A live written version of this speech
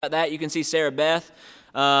that, you can see Sarah Beth,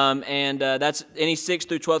 and that's any 6th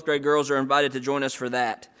through 12th grade girls are invited to join us for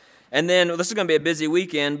that. And then this is going to be a busy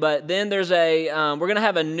weekend, but then there's we're going to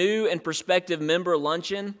have a new and prospective member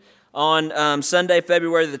luncheon on Sunday,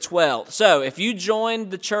 February the 12th. So if you joined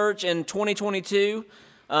the church in 2022,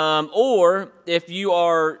 or if you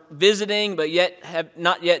are visiting but yet have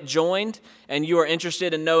not yet joined, and you are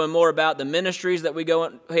interested in knowing more about the ministries that we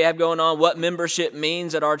have going on, what membership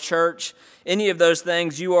means at our church, any of those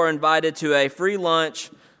things, you are invited to a free lunch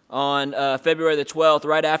on February the 12th,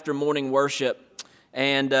 right after morning worship.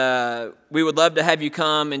 And we would love to have you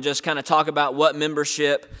come and just kind of talk about what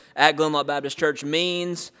membership at Glenloch Baptist Church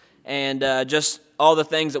means, and just all the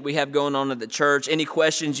things that we have going on at the church. Any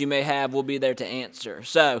questions you may have, we'll be there to answer.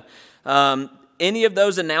 So any of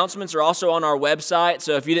those announcements are also on our website.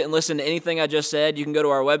 So if you didn't listen to anything I just said, you can go to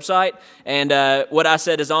our website, and what I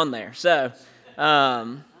said is on there. So,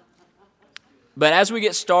 but as we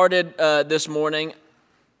get started this morning,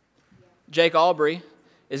 Jake Aubrey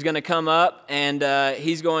is going to come up, and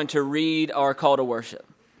he's going to read our call to worship.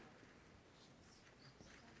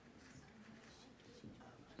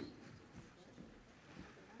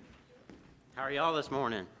 How are y'all this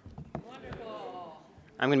morning? Wonderful.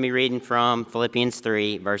 I'm going to be reading from Philippians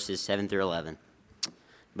 3, verses 7 through 11.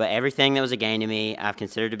 But everything that was a gain to me, I've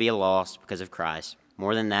considered to be a loss because of Christ.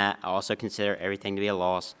 More than that, I also consider everything to be a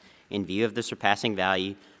loss in view of the surpassing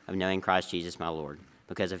value of knowing Christ Jesus my Lord.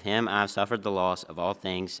 Because of him I have suffered the loss of all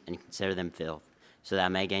things and consider them filth, so that I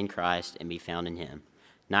may gain Christ and be found in him,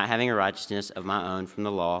 not having a righteousness of my own from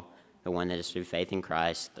the law, the one that is through faith in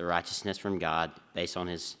Christ, the righteousness from God based on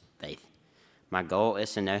his faith. My goal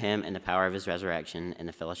is to know him and the power of his resurrection and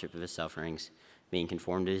the fellowship of his sufferings, being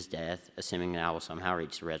conformed to his death, assuming that I will somehow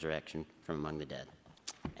reach the resurrection from among the dead.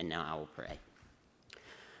 And now I will pray.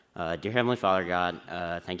 Dear Heavenly Father, God,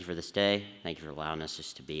 thank you for this day. Thank you for allowing us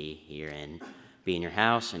just to be here and be in your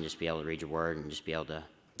house and just be able to read your word and just be able to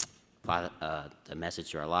apply the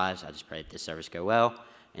message to our lives. I just pray that this service go well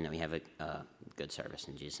and that we have a good service.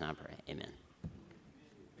 In Jesus' name I pray. Amen.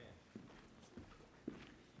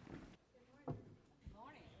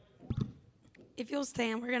 If you'll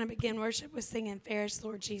stand, we're going to begin worship with singing Fairest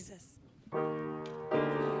Lord Jesus.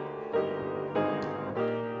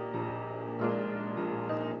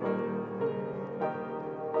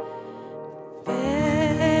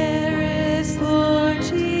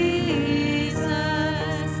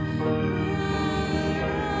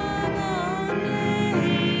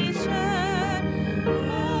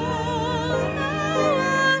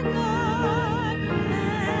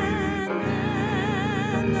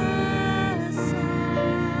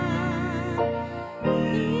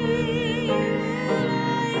 Yeah.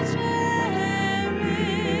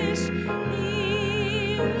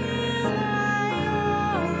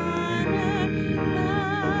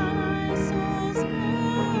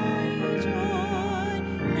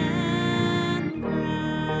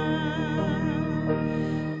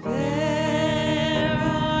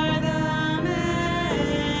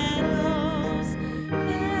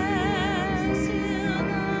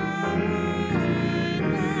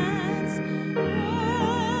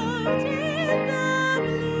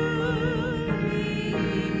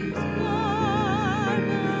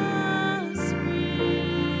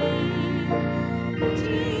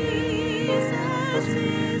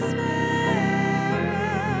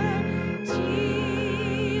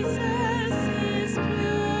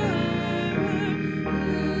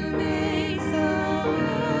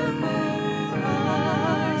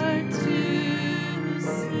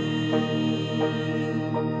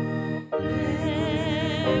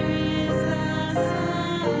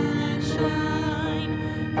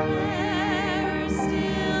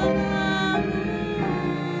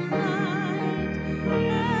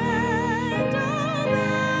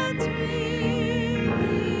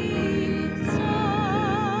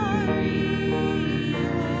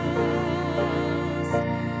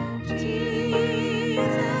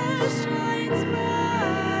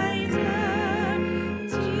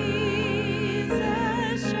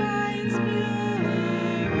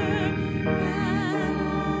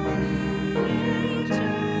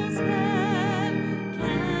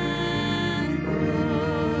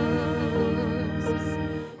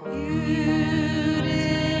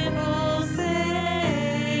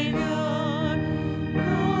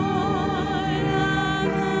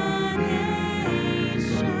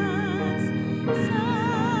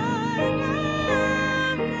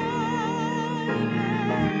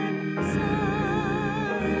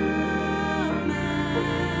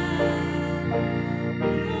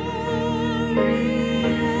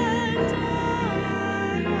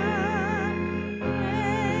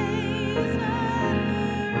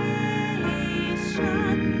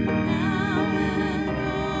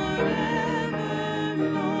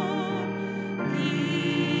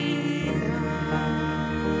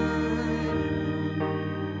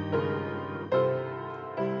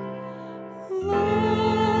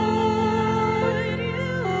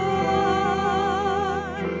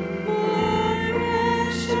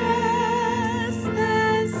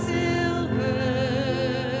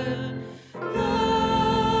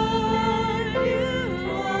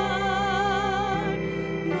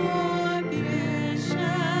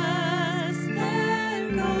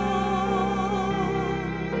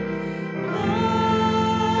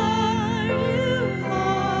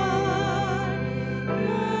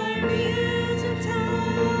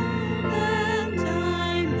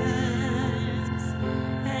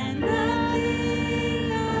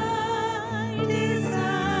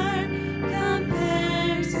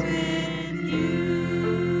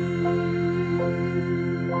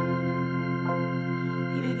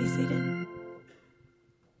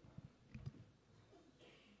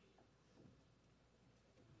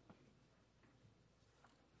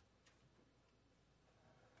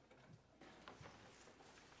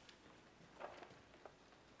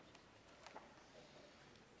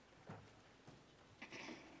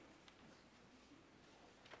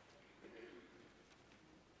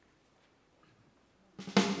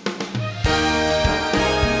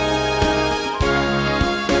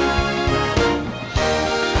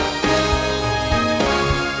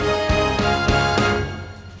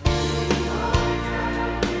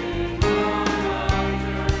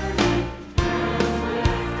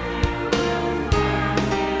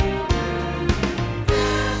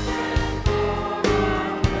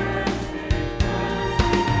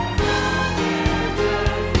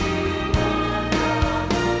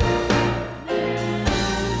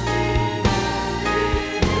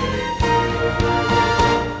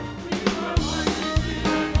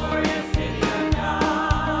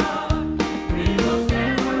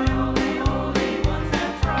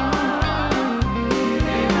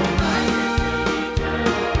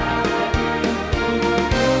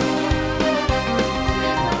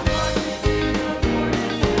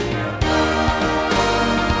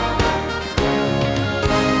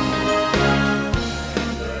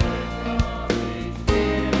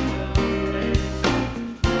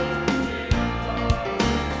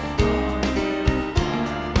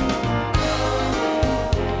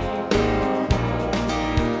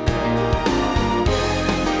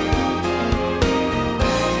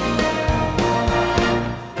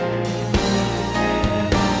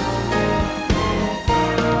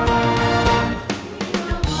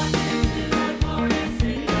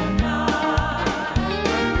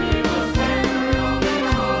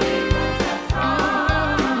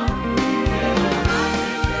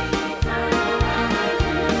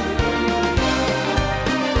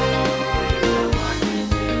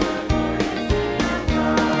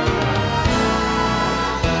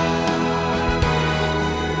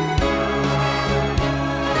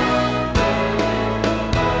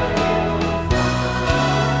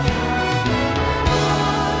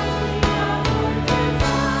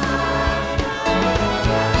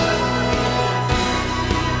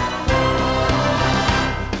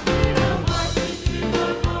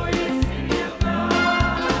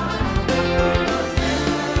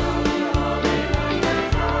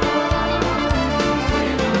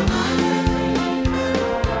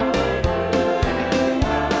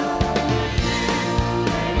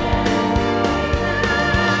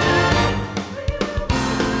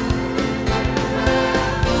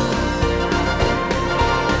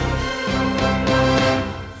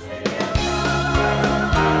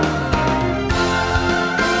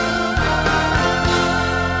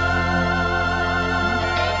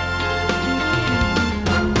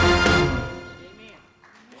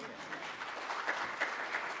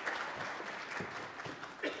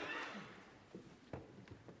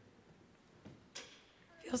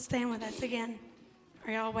 stand with us again.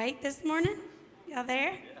 Are y'all awake this morning? Y'all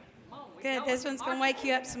there? Good. This one's going to wake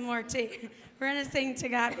you up some more, too. We're going to sing To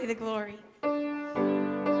God Be the Glory.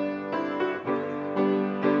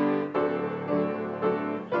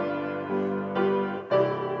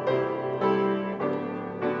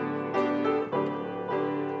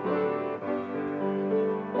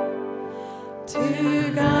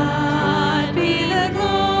 To God be the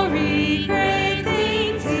glory, great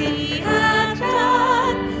things He hath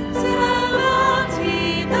done. So loved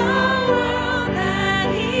He the world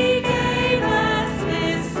that He gave us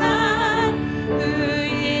His Son, who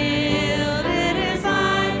yielded His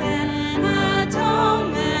life and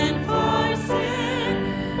atonement for sin,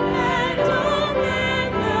 and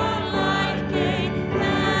opened the life gate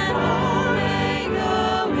that all may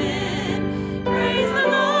go in. Praise the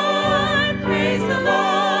Lord. Praise the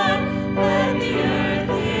Lord, let the earth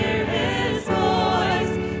hear His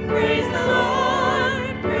voice. Praise the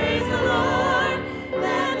Lord,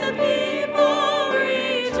 let the people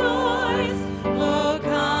rejoice. Oh,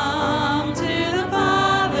 come to the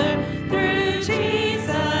Father through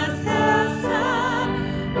Jesus the Son,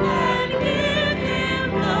 and give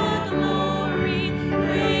Him the glory,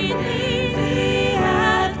 great things He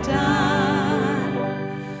hath done.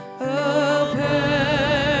 Oh,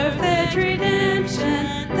 perfect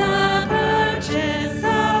redemption, the purchase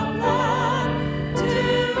of blood,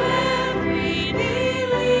 to every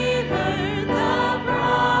believer, the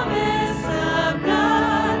promise of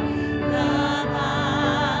God, the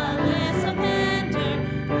thoughtless offender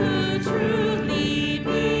who truly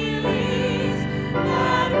believes,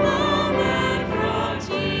 that moment from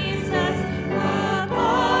Jesus the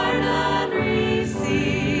pardon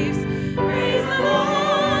receives. Praise the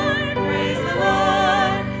Lord,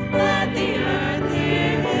 let the earth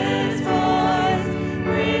hear His voice.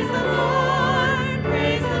 Praise the Lord,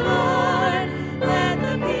 let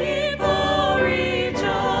the people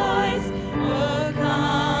rejoice. Oh,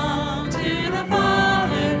 come to the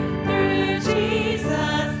Father through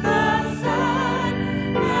Jesus the Son,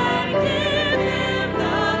 and give Him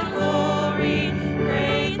the glory,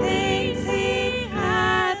 great things He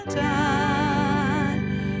hath done.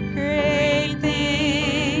 Great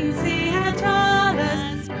things He hath taught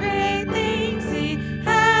us, great things He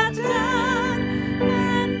hath done,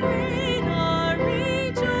 and great our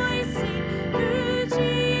rejoicing through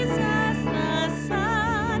Jesus the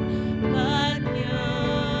Son. But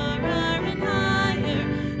purer and higher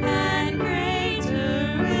and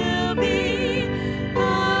greater will be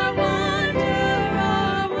our wonder,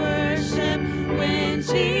 our worship, when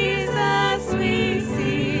Jesus we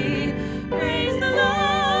see. Praise the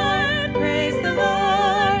Lord,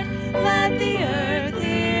 let the earth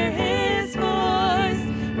hear His voice.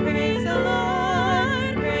 Praise the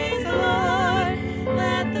Lord,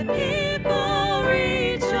 let the people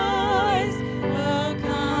rejoice. Oh,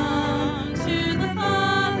 come to the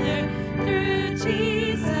Father through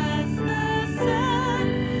Jesus the Son,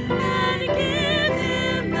 and give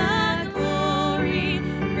Him the glory,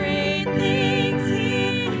 great things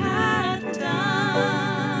He hath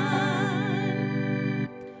done.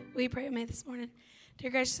 We pray with me this morning. Dear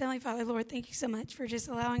gracious Heavenly Father, Lord, thank you so much for just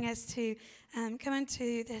allowing us to come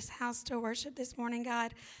into this house to worship this morning,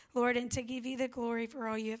 God, Lord, and to give you the glory for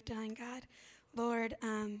all you have done, God. Lord,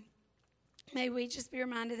 may we just be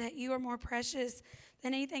reminded that you are more precious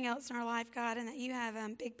than anything else in our life, God, and that you have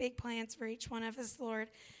big plans for each one of us, Lord,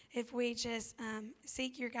 if we just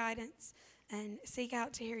seek your guidance and seek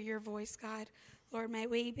out to hear your voice, God. Lord, may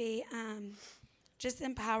we be just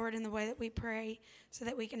empowered in the way that we pray so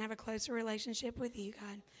that we can have a closer relationship with you,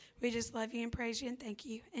 God. We just love you and praise you and thank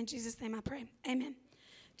you. In Jesus' name I pray. Amen.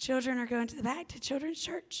 Children are going to the back to Children's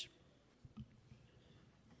Church.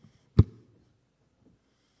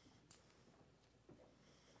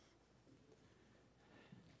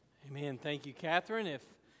 Amen. Thank you, Catherine. If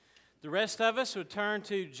the rest of us would turn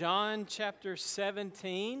to John chapter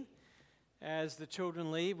 17 as the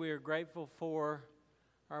children leave, we are grateful for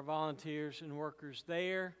our volunteers and workers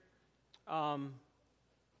there.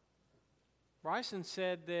 Bryson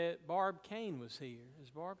said that Barb Kane was here.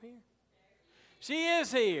 Is Barb here? She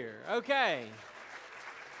is here. Okay.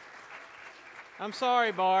 I'm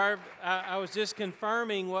sorry, Barb. I was just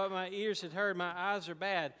confirming what my ears had heard. My eyes are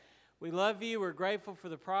bad. We love you. We're grateful for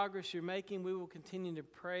the progress you're making. We will continue to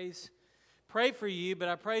pray for you, but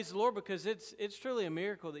I praise the Lord because it's truly a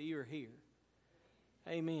miracle that you are here.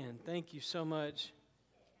 Amen. Thank you so much.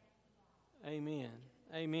 Amen.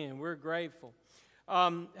 Amen. We're grateful.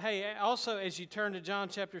 Hey, also, as you turn to John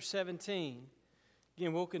chapter 17,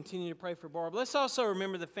 again, we'll continue to pray for Barb. Let's also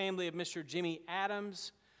remember the family of Mr. Jimmy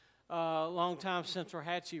Adams longtime Central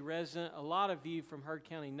Hatchie resident. A lot of you from Heard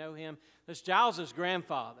County know him. That's Giles'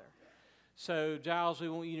 grandfather. So, Giles, we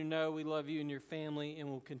want you to know we love you and your family, and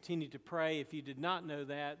we'll continue to pray. If you did not know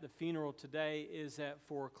that, the funeral today is at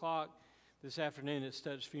 4 o'clock this afternoon at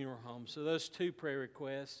Studs Funeral Home. So those two prayer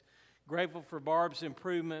requests. Grateful for Barb's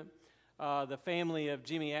improvement, the family of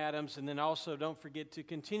Jimmy Adams, and then also don't forget to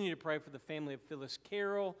continue to pray for the family of Phyllis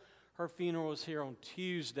Carroll. Her funeral is here on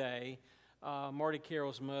Tuesday. Marty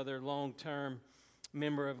Carroll's mother, long-term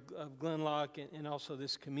member of Glenlock and also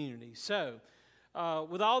this community. So,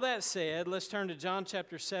 with all that said, let's turn to John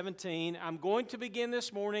chapter 17. I'm going to begin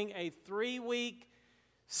this morning a 3-week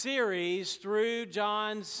series through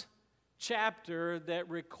John's chapter that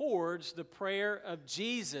records the prayer of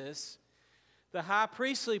Jesus, the high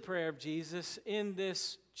priestly prayer of Jesus in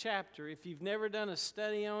this chapter. If you've never done a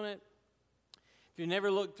study on it, if you've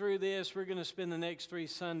never looked through this, we're going to spend the next 3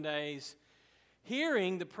 Sundays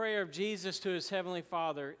hearing the prayer of Jesus to his heavenly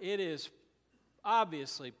Father. It is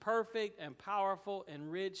obviously perfect and powerful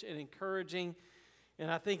and rich and encouraging,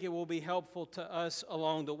 and I think it will be helpful to us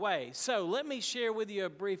along the way. So let me share with you a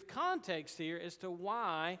brief context here as to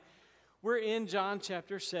why we're in John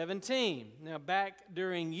chapter 17. Now, back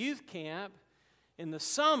during youth camp in the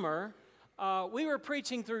summer, we were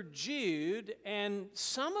preaching through Jude, and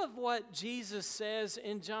some of what Jesus says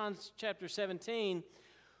in John chapter 17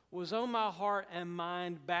 was on my heart and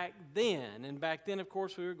mind back then. And back then, of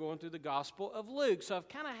course, we were going through the Gospel of Luke. So I've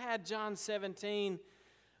kind of had John 17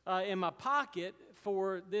 in my pocket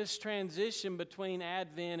for this transition between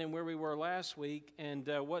Advent and where we were last week and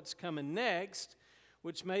what's coming next,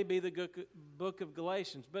 which may be the book of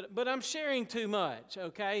Galatians. But I'm sharing too much,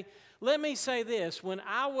 okay? Let me say this. When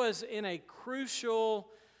I was in a crucial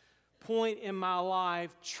point in my life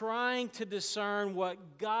trying to discern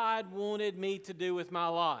what God wanted me to do with my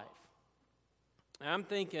life, I'm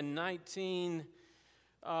thinking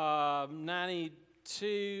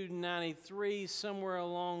 1992, 93, somewhere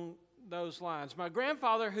along those lines. My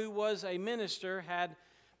grandfather, who was a minister, had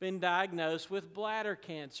been diagnosed with bladder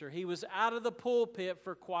cancer. He was out of the pulpit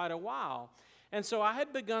for quite a while. And so I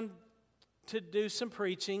had begun to do some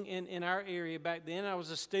preaching in our area back then. I was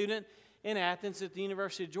a student in Athens at the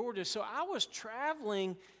University of Georgia. So I was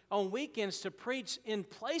traveling on weekends to preach in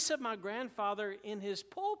place of my grandfather in his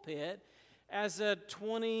pulpit as a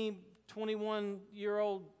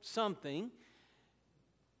 21-year-old something.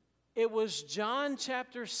 It was John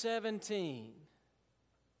chapter 17.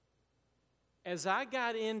 As I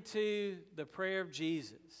got into the prayer of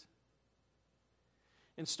Jesus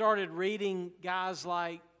and started reading guys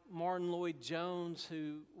like Martin Lloyd-Jones,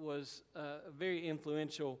 who was a very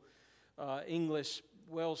influential English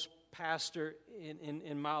Welsh pastor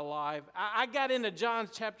in my life, I got into John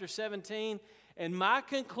chapter 17, and my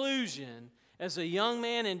conclusion as a young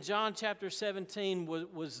man in John chapter 17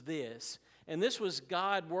 was this, and this was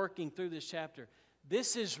God working through this chapter.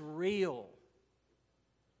 This is real.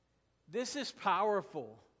 This is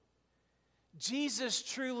powerful. Jesus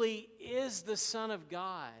truly is the Son of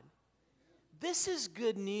God. This is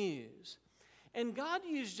good news. And God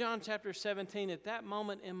used John chapter 17 at that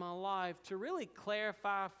moment in my life to really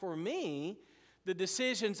clarify for me the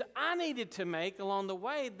decisions I needed to make along the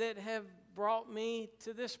way that have brought me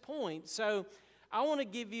to this point. So I want to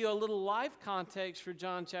give you a little life context for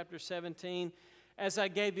John chapter 17 as I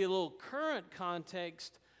gave you a little current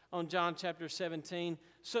context on John chapter 17.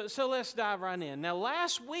 So let's dive right in. Now,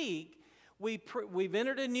 last week, we've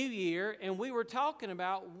entered a new year, and we were talking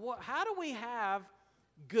about how do we have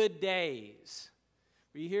good days?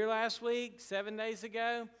 Were you here last week, 7 days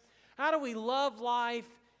ago? How do we love life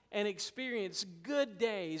and experience good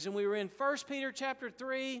days? And we were in 1 Peter chapter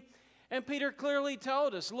 3, and Peter clearly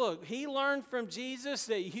told us, look, he learned from Jesus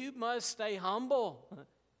that you must stay humble,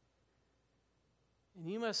 and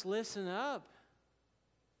you must listen up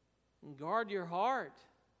and guard your heart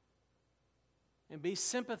and be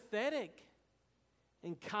sympathetic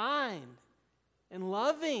and kind and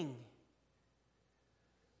loving.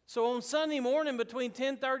 So on Sunday morning between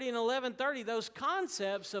 10:30 and 11:30, those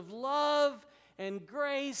concepts of love and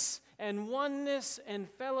grace and oneness and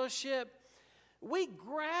fellowship, we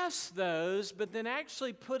grasp those, but then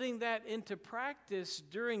actually putting that into practice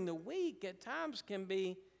during the week at times can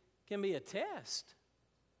be a test.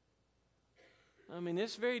 I mean,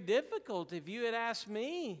 it's very difficult. If you had asked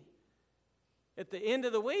me at the end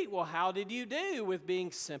of the week, well, how did you do with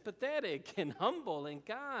being sympathetic and humble and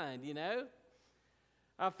kind, you know?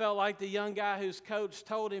 I felt like the young guy whose coach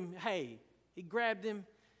told him, hey, he grabbed him,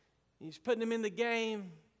 he's putting him in the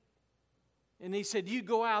game, and he said, you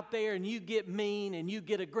go out there and you get mean and you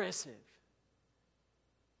get aggressive.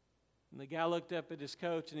 And the guy looked up at his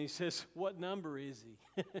coach and he says, "What number is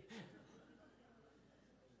he?"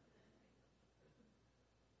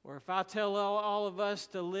 Or if I tell all of us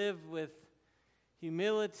to live with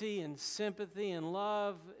humility and sympathy and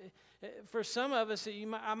love, for some of us,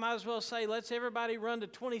 I might as well say, let's everybody run to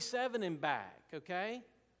 27 and back, okay?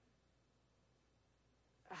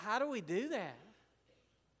 How do we do that?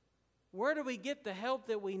 Where do we get the help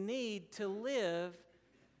that we need to live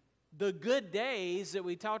the good days that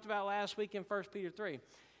we talked about last week in 1 Peter 3?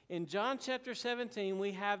 In John chapter 17,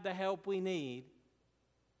 we have the help we need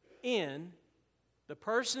in the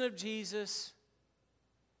person of Jesus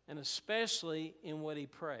and especially in what he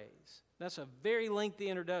prays. That's a very lengthy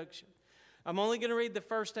introduction. I'm only going to read the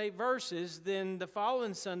first 8 verses, then the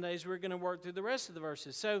following Sundays we're going to work through the rest of the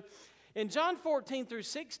verses. So in John 14 through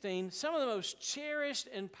 16, some of the most cherished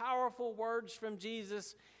and powerful words from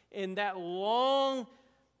Jesus in that long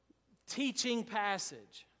teaching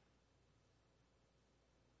passage.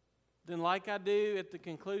 Then like I do at the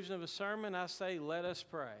conclusion of a sermon, I say, let us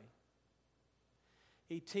pray.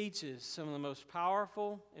 He teaches some of the most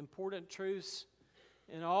powerful, important truths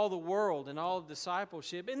in all the world, in all of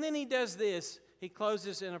discipleship. And then he does this. He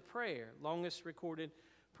closes in a prayer, longest recorded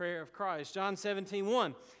prayer of Christ. John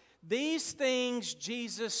 17:1. These things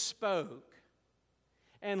Jesus spoke,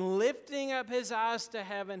 and lifting up his eyes to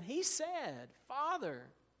heaven, he said,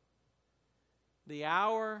 Father, the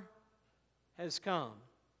hour has come.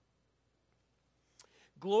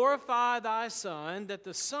 Glorify thy Son, that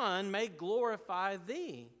the Son may glorify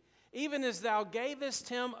thee, even as thou gavest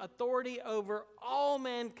him authority over all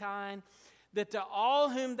mankind, that to all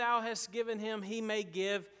whom thou hast given him he may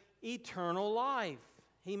give eternal life.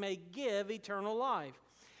 He may give eternal life.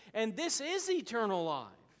 And this is eternal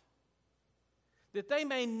life, that they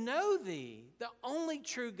may know thee, the only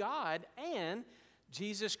true God, and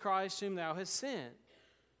Jesus Christ whom thou hast sent.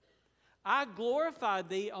 I glorified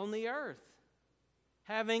thee on the earth,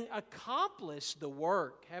 having accomplished the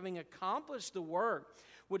work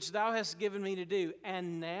which thou hast given me to do.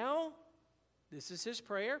 And now, this is his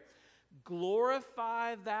prayer,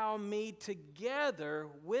 glorify thou me together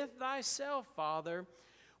with thyself, Father,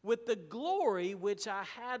 with the glory which I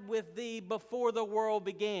had with thee before the world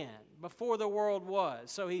began, before the world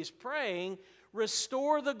was. So he's praying,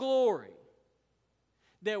 restore the glory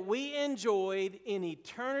that we enjoyed in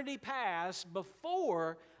eternity past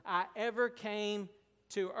before I ever came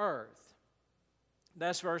to earth.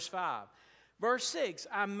 That's verse 5. Verse 6,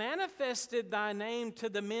 I manifested thy name to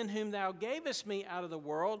the men whom thou gavest me out of the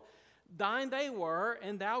world. Thine they were,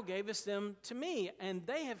 and thou gavest them to me, and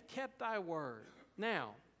they have kept thy word.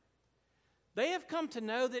 Now, they have come to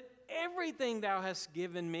know that everything thou hast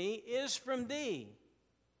given me is from thee.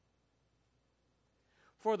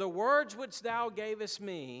 For the words which thou gavest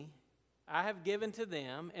me, I have given to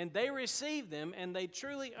them, and they received them, and they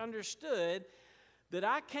truly understood that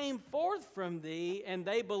I came forth from thee, and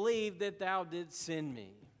they believed that thou didst send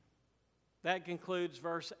me. That concludes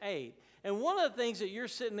verse 8. And one of the things that you're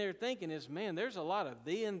sitting there thinking is, man, there's a lot of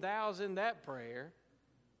thee and thous in that prayer.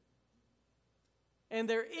 And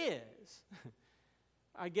there is.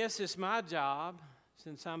 I guess it's my job,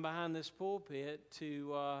 since I'm behind this pulpit,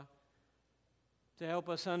 to help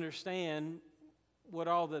us understand what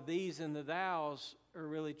all the these and the thous are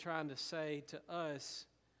really trying to say to us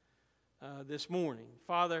this morning.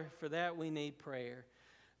 Father, for that we need prayer.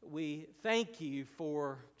 We thank you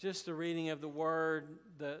for just the reading of the Word,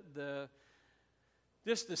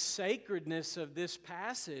 just the sacredness of this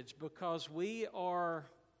passage, because we are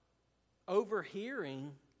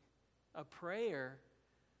overhearing a prayer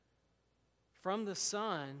from the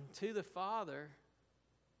Son to the Father.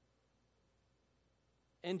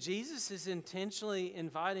 And Jesus is intentionally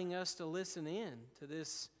inviting us to listen in to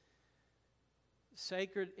this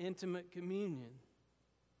sacred, intimate communion.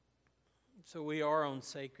 So we are on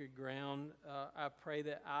sacred ground. I pray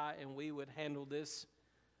that I and we would handle this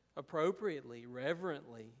appropriately,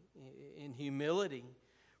 reverently, in humility,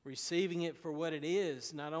 receiving it for what it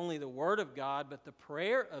is, not only the Word of God, but the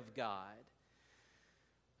prayer of God.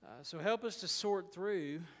 So help us to sort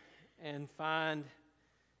through and find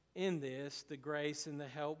in this the grace and the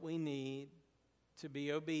help we need to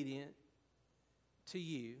be obedient to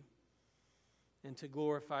you and to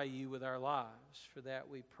glorify you with our lives. For that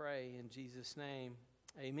we pray in Jesus' name.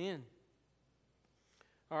 Amen.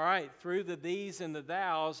 All right, through the these and the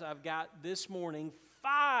thous, I've got this morning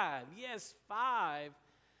 5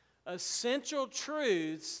 essential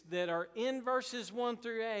truths that are in verses 1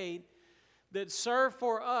 through 8 that serve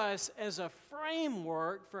for us as a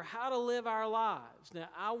framework for how to live our lives. Now,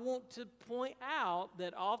 I want to point out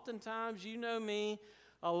that oftentimes, you know me,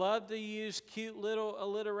 I love to use cute little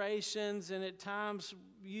alliterations and at times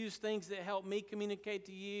use things that help me communicate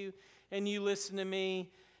to you and you listen to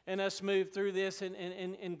me and us move through this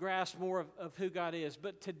and grasp more of who God is.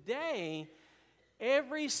 But today,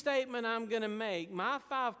 every statement I'm going to make, my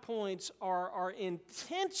 5 points are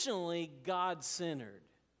intentionally God-centered.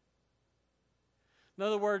 In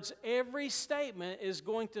other words, every statement is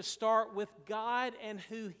going to start with God and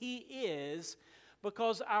who He is,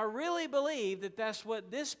 because I really believe that that's what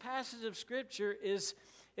this passage of Scripture is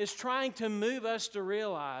trying to move us to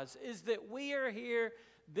realize, is that we are here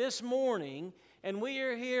this morning, and we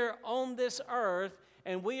are here on this earth,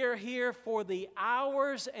 and we are here for the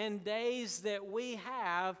hours and days that we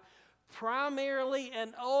have, primarily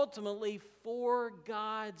and ultimately for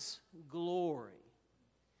God's glory.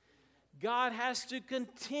 God has to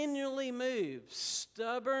continually move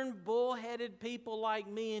stubborn, bullheaded people like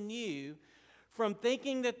me and you from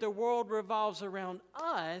thinking that the world revolves around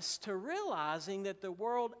us to realizing that the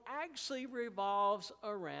world actually revolves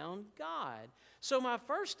around God. So my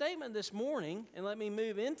first statement this morning, and let me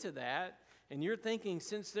move into that, and you're thinking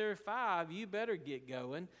since there are 5, you better get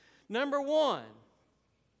going. Number 1,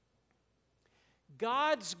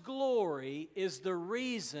 God's glory is the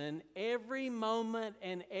reason every moment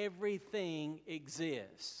and everything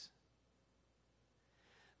exists.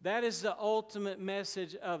 That is the ultimate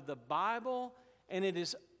message of the Bible, and it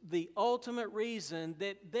is the ultimate reason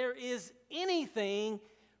that there is anything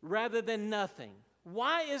rather than nothing.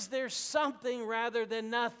 Why is there something rather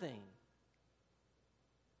than nothing?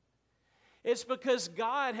 It's because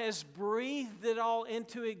God has breathed it all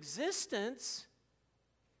into existence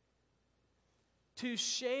to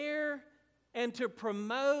share and to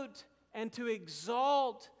promote and to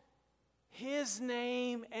exalt His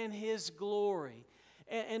name and His glory.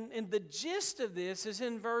 And the gist of this is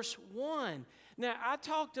in verse 1. Now, I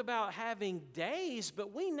talked about having days,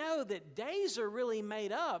 but we know that days are really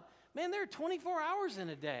made up. Man, there are 24 hours in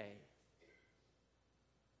a day.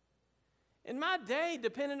 And my day,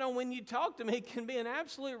 depending on when you talk to me, can be an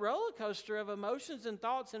absolute roller coaster of emotions and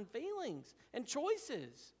thoughts and feelings and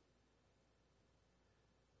choices.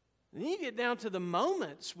 Then you get down to the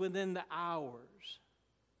moments within the hours.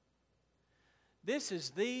 This is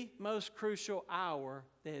the most crucial hour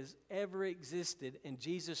that has ever existed, and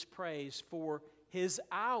Jesus prays for His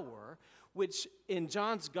hour, which in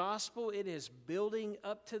John's Gospel, it is building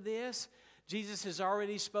up to this. Jesus has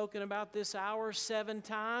already spoken about this hour 7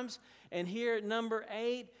 times, and here at number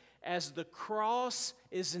 8, as the cross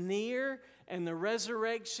is near and the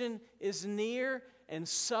resurrection is near, and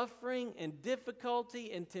suffering and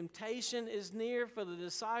difficulty and temptation is near for the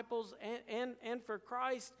disciples and for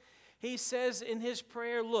Christ, He says in His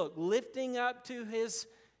prayer, look, lifting up to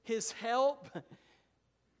His help,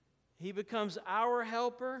 He becomes our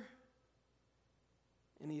helper,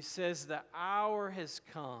 and He says, the hour has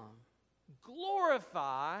come.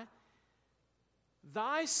 Glorify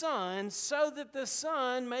Thy Son, so that the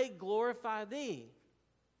Son may glorify Thee.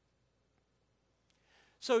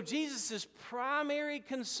 So Jesus' primary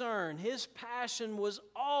concern, His passion was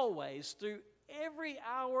always through every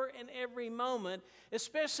hour and every moment,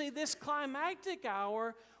 especially this climactic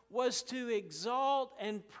hour, was to exalt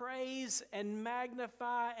and praise and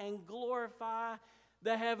magnify and glorify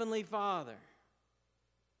the Heavenly Father.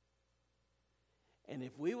 And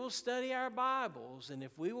if we will study our Bibles and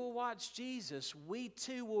if we will watch Jesus, we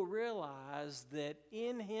too will realize that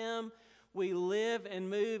in Him we live and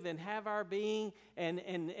move and have our being, and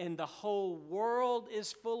the whole world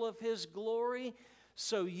is full of His glory.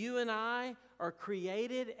 So you and I are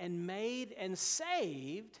created and made and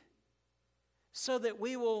saved so that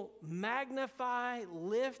we will magnify,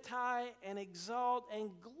 lift high, and exalt and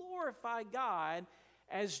glorify God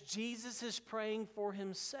as Jesus is praying for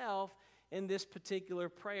Himself in this particular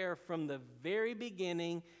prayer. From the very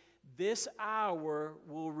beginning, this hour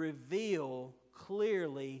will reveal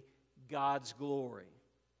clearly God's glory.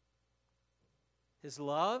 His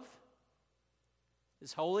love,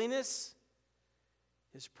 His holiness,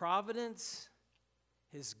 His providence,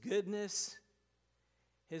 His goodness,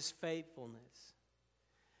 His faithfulness.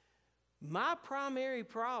 My primary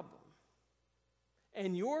problem,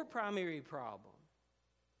 and your primary problem,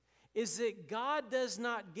 is that God does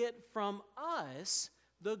not get from us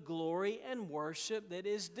the glory and worship that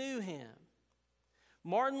is due Him.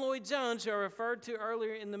 Martin Lloyd-Jones, who I referred to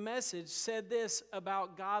earlier in the message, said this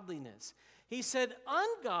about godliness. He said,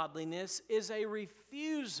 ungodliness is a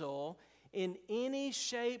refusal in any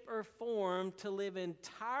shape or form to live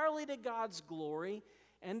entirely to God's glory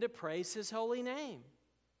and to praise His holy name.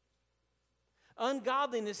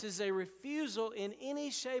 Ungodliness is a refusal in any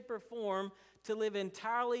shape or form to live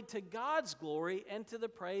entirely to God's glory and to the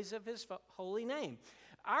praise of His holy name.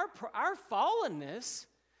 Our fallenness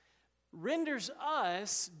renders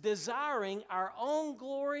us desiring our own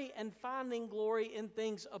glory and finding glory in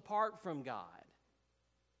things apart from God.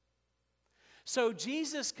 So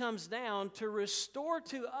Jesus comes down to restore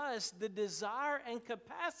to us the desire and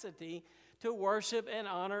capacity to worship and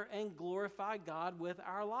honor and glorify God with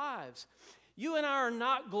our lives. You and I are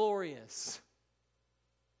not glorious.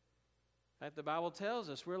 In fact, the Bible tells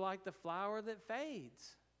us we're like the flower that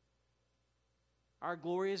fades. Our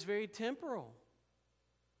glory is very temporal.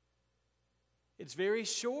 It's very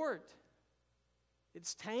short.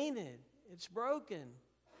 It's tainted. It's broken.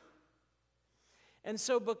 And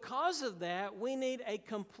so because of that, we need a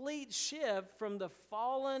complete shift from the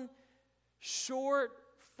fallen, short,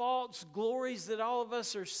 false glories that all of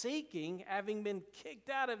us are seeking, having been kicked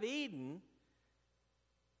out of Eden.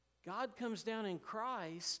 God comes down in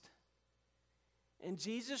Christ, and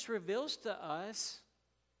Jesus reveals to us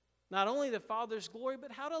not only the Father's glory,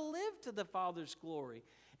 but how to live to the Father's glory.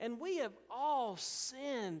 And we have all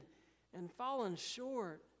sinned and fallen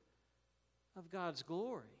short of God's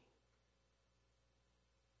glory.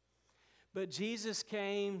 But Jesus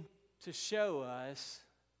came to show us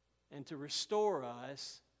and to restore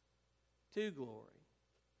us to glory.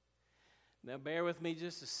 Now bear with me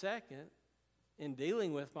just a second. In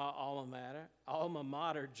dealing with my alma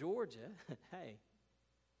mater, Georgia, hey,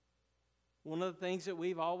 one of the things that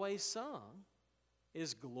we've always sung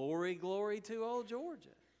is glory, glory to old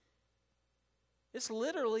Georgia. It's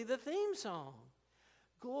literally the theme song.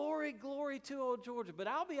 Glory, glory to old Georgia. But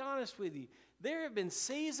I'll be honest with you, there have been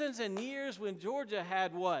seasons and years when Georgia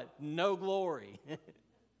had what? No glory.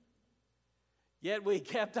 Yet we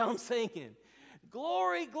kept on singing,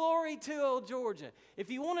 glory, glory to old Georgia. If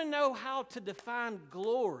you want to know how to define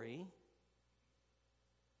glory,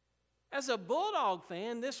 as a Bulldog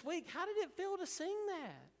fan this week, how did it feel to sing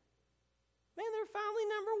that? Man, they're finally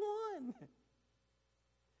number one.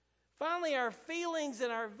 Finally, our feelings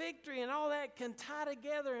and our victory and all that can tie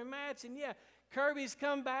together and match. And yeah, Kirby's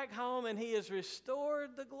come back home and he has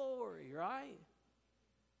restored the glory, right?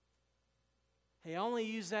 He only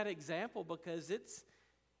used that example because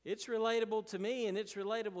it's relatable to me and it's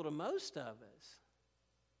relatable to most of us.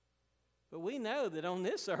 But we know that on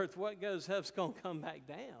this earth, what goes up's going to come back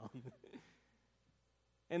down.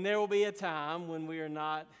 And there will be a time when we are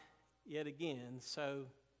not yet again so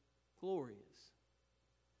glorious.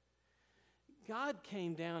 God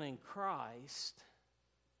came down in Christ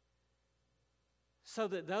so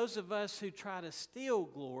that those of us who try to steal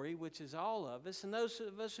glory, which is all of us, and those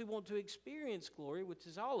of us who want to experience glory, which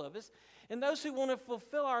is all of us, and those who want to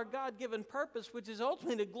fulfill our God-given purpose, which is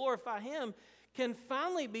ultimately to glorify Him, can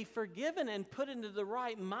finally be forgiven and put into the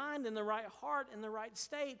right mind and the right heart and the right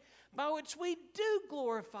state by which we do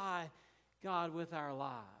glorify God with our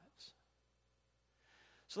lives.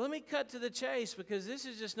 So let me cut to the chase because this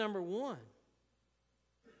is just number one.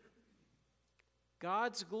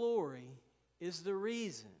 God's glory is the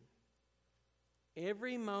reason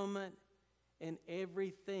every moment and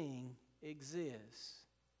everything exists.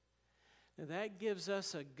 Now that gives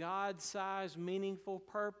us a God-sized, meaningful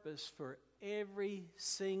purpose for every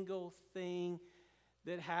single thing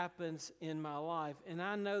that happens in my life. And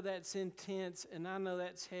I know that's intense and I know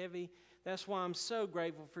that's heavy. That's why I'm so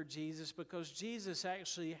grateful for Jesus, because Jesus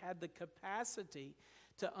actually had the capacity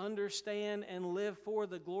to understand and live for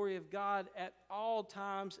the glory of God at all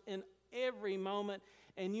times in every moment.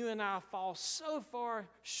 And you and I fall so far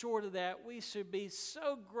short of that. We should be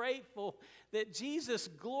so grateful that Jesus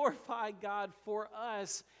glorified God for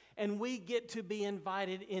us and we get to be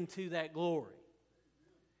invited into that glory.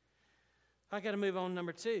 I got to move on to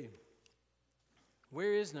number two.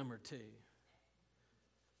 Where is number two?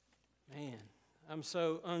 Man, I'm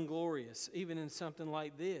so unglorious, even in something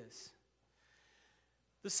like this.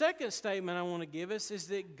 The second statement I want to give us is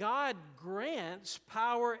that God grants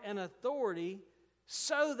power and authority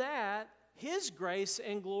so that His grace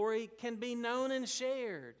and glory can be known and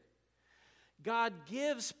shared. God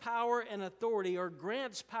gives power and authority, or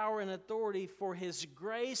grants power and authority for His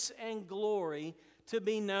grace and glory to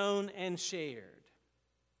be known and shared.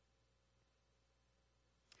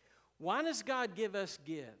 Why does God give us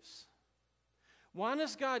gifts? Why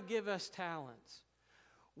does God give us talents?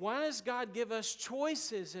 Why does God give us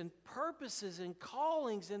choices and purposes and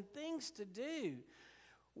callings and things to do?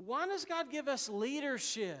 Why does God give us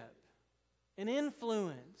leadership and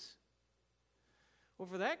influence? Well,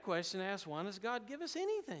 for that question, ask, why does God give us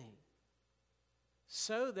anything?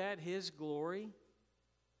 So that His glory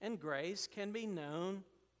and grace can be known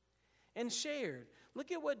and shared.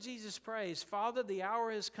 Look at what Jesus prays. Father, the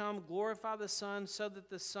hour has come. Glorify the Son so that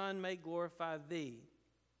the Son may glorify thee.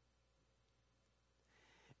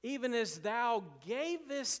 Even as thou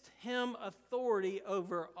gavest him authority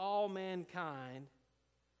over all mankind,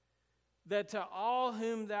 that to all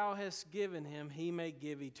whom thou hast given him he may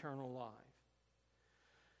give eternal life.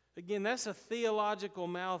 Again, that's a theological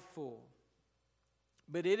mouthful.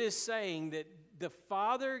 But it is saying that the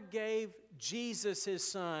Father gave Jesus, his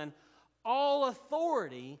Son, all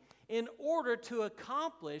authority in order to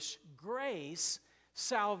accomplish grace,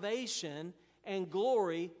 salvation, and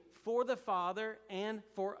glory for the Father and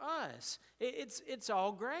for us. It's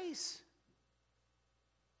all grace.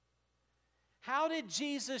 How did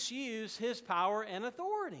Jesus use his power and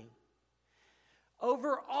authority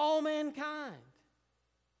over all mankind?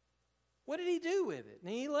 What did he do with it?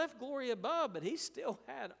 And he left glory above, but he still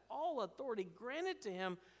had all authority granted to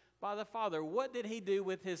him by the Father. What did he do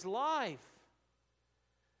with his life?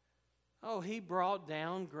 Oh, he brought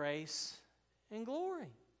down grace and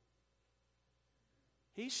glory.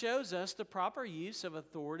 He shows us the proper use of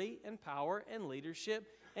authority and power and leadership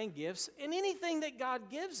and gifts. And anything that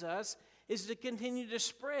God gives us is to continue to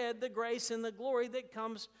spread the grace and the glory that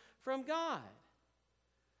comes from God.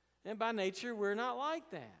 And by nature, we're not like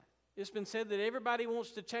that. It's been said that everybody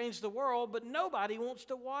wants to change the world, but nobody wants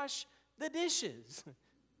to wash the dishes.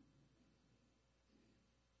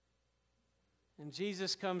 And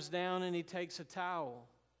Jesus comes down and he takes a towel.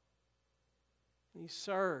 And he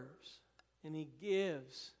serves. And he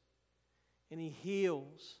gives. And he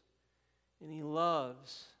heals. And he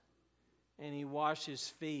loves. And he washes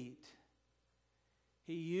feet.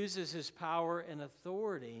 He uses his power and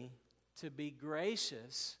authority to be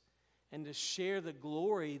gracious and to share the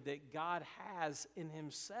glory that God has in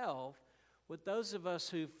himself with those of us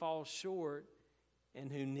who fall short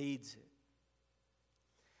and who needs it.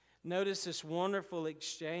 Notice this wonderful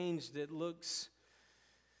exchange that looks,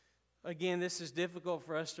 again, this is difficult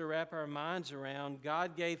for us to wrap our minds around.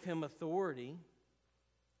 God gave him authority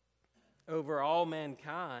over all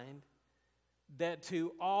mankind, that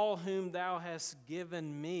to all whom thou hast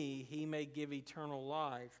given me, he may give eternal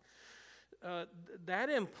life. That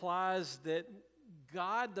implies that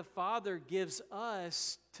God the Father gives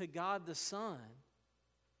us to God the Son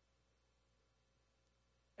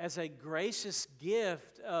as a gracious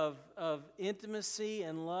gift of intimacy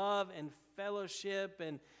and love and fellowship.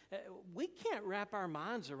 And we can't wrap our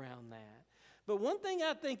minds around that. But one thing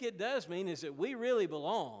I think it does mean is that we really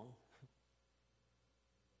belong.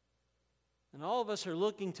 And all of us are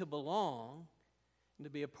looking to belong and to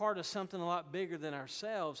be a part of something a lot bigger than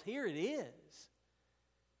ourselves. Here it is.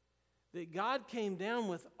 That God came down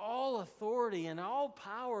with all authority and all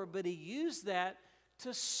power, but he used that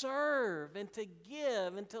to serve and to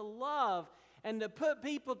give and to love and to put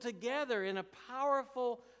people together in a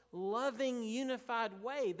powerful, loving, unified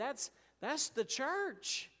way. That's the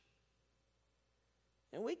church.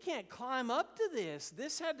 And we can't climb up to this.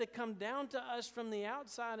 This had to come down to us from the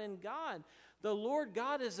outside in God. The Lord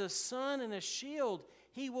God is a sun and a shield.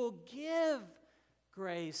 He will give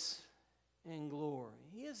grace and glory.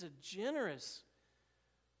 He is a generous,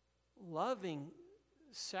 loving,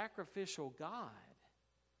 sacrificial God.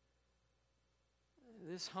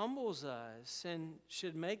 This humbles us and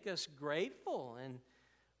should make us grateful and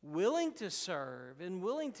willing to serve and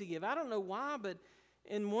willing to give. I don't know why, but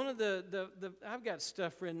in one of I've got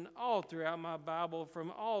stuff written all throughout my Bible from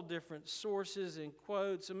all different sources and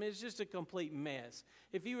quotes. I mean, it's just a complete mess.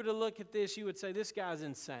 If you were to look at this, you would say, this guy's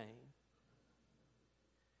insane.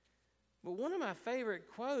 But one of my favorite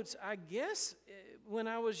quotes, I guess when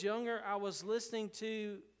I was younger, I was listening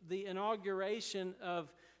to the inauguration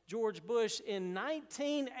of George Bush in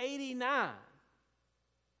 1989.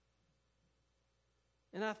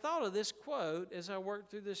 And I thought of this quote as I worked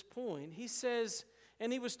through this point. He says,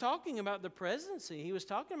 and he was talking about the presidency. He was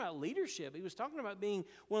talking about leadership. He was talking about being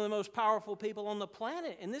one of the most powerful people on the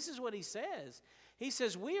planet. And this is what he says. He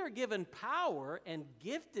says, we are given power and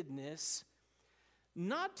giftedness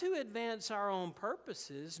not to advance our own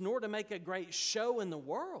purposes, nor to make a great show in the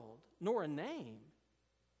world, nor a name.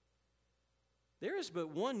 There is but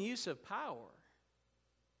one use of power,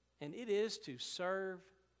 and it is to serve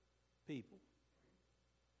people.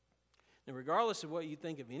 Now, regardless of what you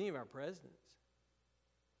think of any of our presidents,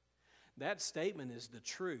 that statement is the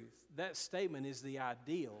truth. That statement is the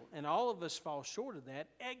ideal. And all of us fall short of that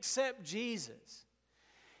except Jesus.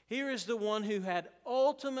 Here is the one who had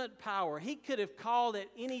ultimate power. He could have called at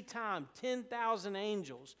any time 10,000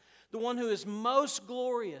 angels. The one who is most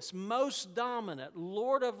glorious, most dominant,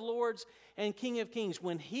 Lord of lords and King of kings.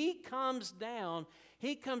 When he comes down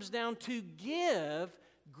to give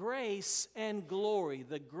grace and glory.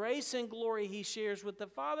 The grace and glory He shares with the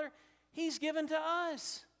Father, He's given to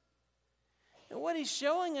us. And what He's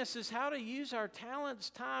showing us is how to use our talents,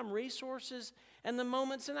 time, resources, and the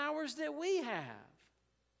moments and hours that we have.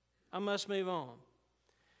 I must move on.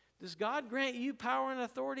 Does God grant you power and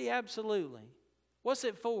authority? Absolutely. What's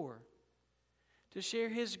it for? To share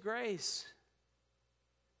His grace,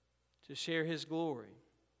 to share His glory.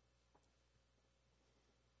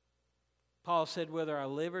 Paul said, whether I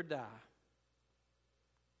live or die,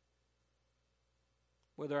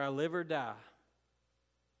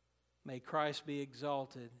 may Christ be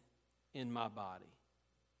exalted in my body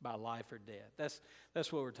by life or death.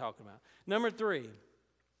 That's what we're talking about. Number 3,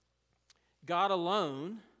 God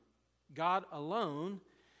alone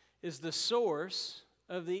is the source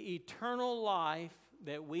of the eternal life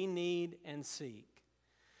that we need and seek.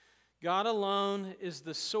 God alone is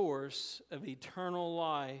the source of eternal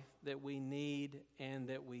life that we need and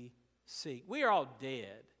that we seek. We are all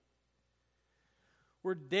dead.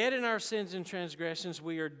 We're dead in our sins and transgressions.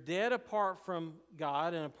 We are dead apart from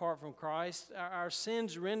God and apart from Christ. Our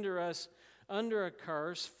sins render us under a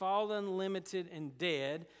curse, fallen, limited, and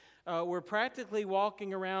dead. We're practically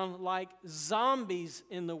walking around like zombies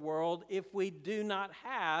in the world if we do not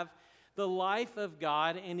have the life of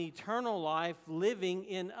God and eternal life living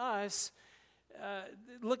in us.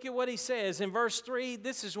 Look at what he says in verse 3.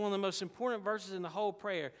 This is one of the most important verses in the whole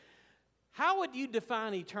prayer. How would you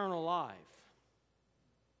define eternal life?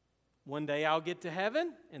 One day I'll get to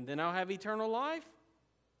heaven and then I'll have eternal life?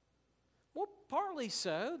 Well, partly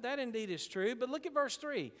so. That indeed is true. But look at verse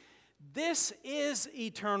 3. This is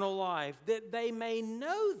eternal life, that they may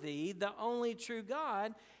know thee, the only true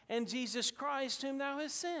God, and Jesus Christ, whom thou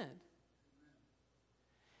hast sent.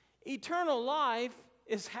 Eternal life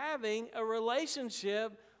is having a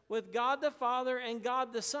relationship with God the Father and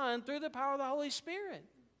God the Son through the power of the Holy Spirit.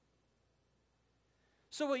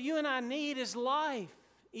 So what you and I need is life,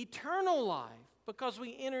 eternal life, because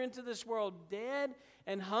we enter into this world dead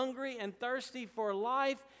and hungry and thirsty for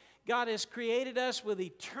life. God has created us with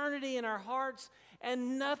eternity in our hearts,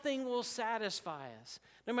 and nothing will satisfy us.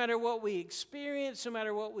 No matter what we experience, no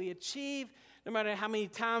matter what we achieve, no matter how many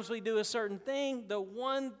times we do a certain thing, the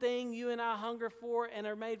one thing you and I hunger for and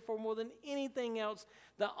are made for more than anything else,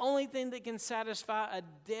 the only thing that can satisfy a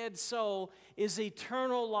dead soul is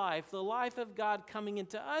eternal life, the life of God coming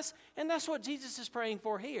into us. And that's what Jesus is praying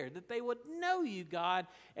for here, that they would know you, God,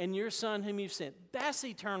 and your Son whom you've sent. That's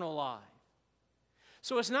eternal life.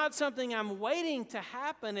 So it's not something I'm waiting to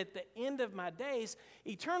happen at the end of my days.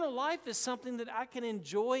 Eternal life is something that I can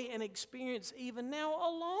enjoy and experience even now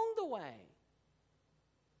along the way.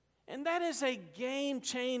 And that is a game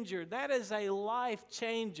changer. That is a life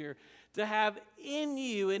changer to have in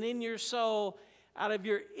you and in your soul, out of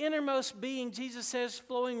your innermost being, Jesus says,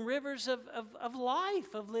 flowing rivers of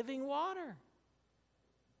life, of living water.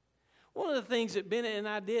 One of the things that Bennett and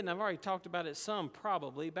I did, and I've already talked about it some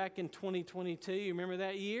probably, back in 2022, you remember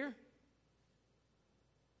that year?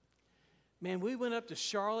 Man, we went up to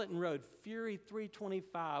Charlotte and rode Fury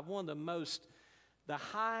 325, one of the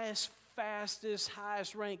highest, fastest,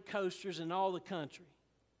 highest ranked coasters in all the country.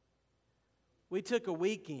 We took a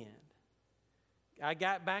weekend. I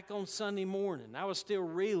got back on Sunday morning. I was still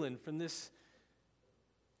reeling from this.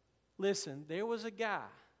 Listen, there was a guy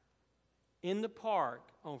in the park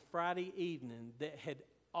on Friday evening that had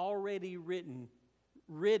already ridden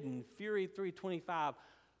Fury 325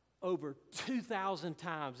 over 2,000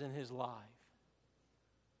 times in his life.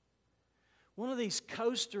 One of these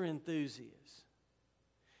coaster enthusiasts.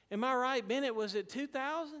 Am I right, Bennett? Was it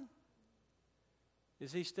 2,000?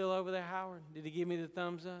 Is he still over there, Howard? Did he give me the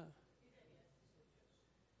thumbs up?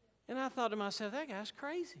 And I thought to myself, that guy's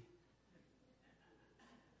crazy.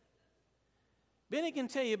 Benny can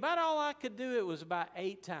tell you about all I could do, it was about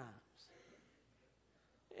 8 times.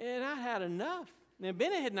 And I had enough. Now,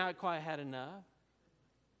 Benny had not quite had enough.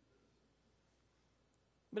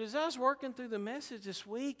 But as I was working through the message this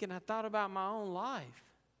week and I thought about my own life,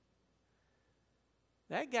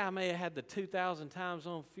 that guy may have had the 2,000 times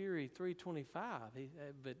on Fury 325.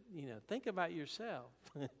 But, think about yourself.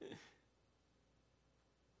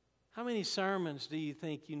 How many sermons do you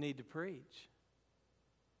think you need to preach?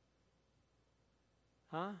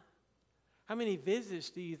 Huh? How many visits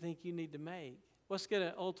do you think you need to make? What's going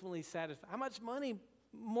to ultimately satisfy? How much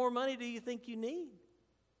more money do you think you need?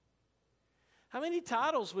 How many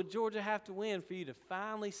titles would Georgia have to win for you to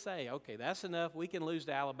finally say, okay, that's enough, we can lose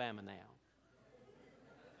to Alabama now?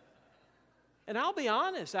 And I'll be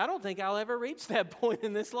honest, I don't think I'll ever reach that point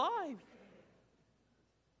in this life.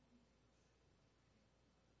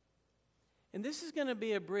 And this is going to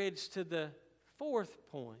be a bridge to the fourth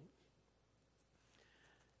point.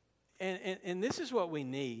 And this is what we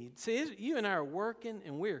need. See, you and I are working,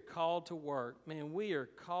 and we are called to work. Man, we are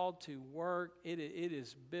called to work. It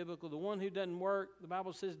is biblical. The one who doesn't work, the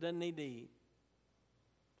Bible says, doesn't need to eat.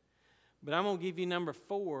 But I'm going to give you number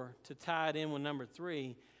 4 to tie it in with number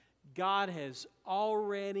 3. God has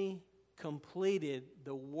already completed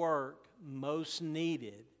the work most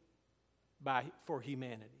needed for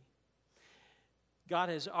humanity. God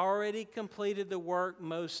has already completed the work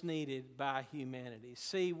most needed by humanity.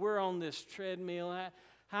 See, we're on this treadmill.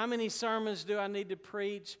 How many sermons do I need to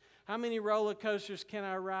preach? How many roller coasters can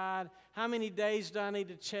I ride? How many days do I need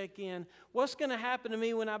to check in? What's going to happen to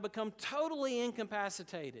me when I become totally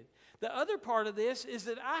incapacitated? The other part of this is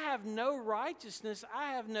that I have no righteousness.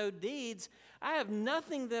 I have no deeds. I have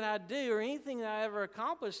nothing that I do or anything that I ever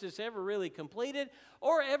accomplished that's ever really completed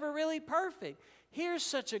or ever really perfect. Here's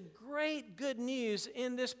such a great good news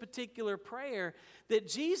in this particular prayer that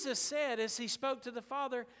Jesus said as he spoke to the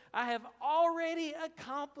Father, I have already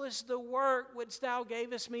accomplished the work which thou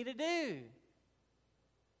gavest me to do.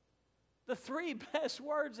 The 3 best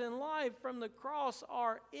words in life from the cross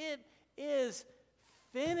are, it is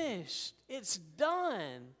finished. It's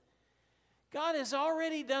done. God has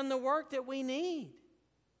already done the work that we need.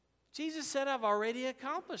 Jesus said, I've already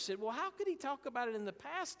accomplished it. Well, how could he talk about it in the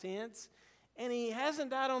past tense? And he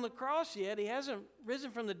hasn't died on the cross yet. He hasn't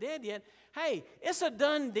risen from the dead yet. Hey, it's a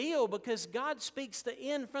done deal because God speaks the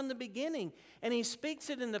end from the beginning. And he speaks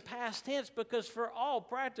it in the past tense because for all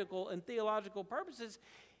practical and theological purposes,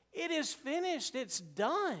 it is finished. It's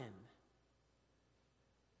done.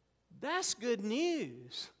 That's good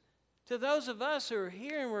news to those of us who are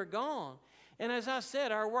here and we're gone. And as I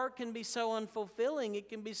said, our work can be so unfulfilling. It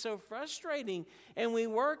can be so frustrating. And we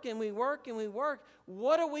work and we work and we work.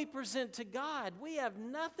 What do we present to God? We have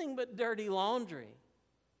nothing but dirty laundry.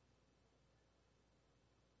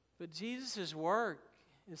 But Jesus' work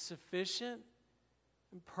is sufficient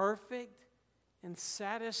and perfect and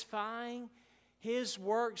satisfying. His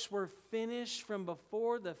works were finished from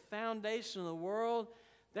before the foundation of the world.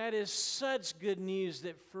 That is such good news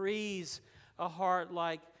that frees a heart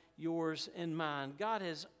like yours and mine. God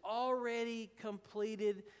has already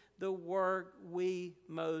completed the work we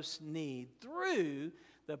most need through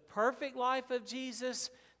the perfect life of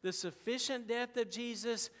Jesus, the sufficient death of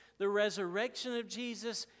Jesus, the resurrection of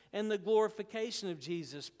Jesus, and the glorification of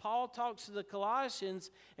Jesus. Paul talks to the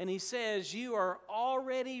Colossians and he says, you are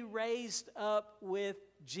already raised up with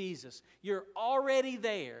Jesus. You're already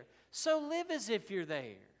there. So live as if you're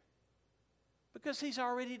there because he's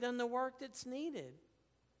already done the work that's needed.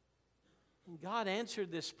 And God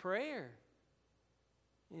answered this prayer.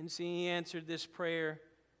 And see, he answered this prayer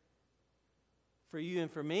for you and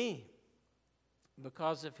for me.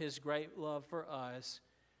 Because of his great love for us,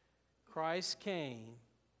 Christ came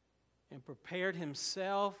and prepared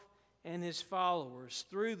himself and his followers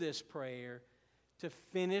through this prayer to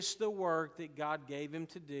finish the work that God gave him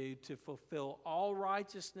to do, to fulfill all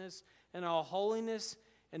righteousness and all holiness,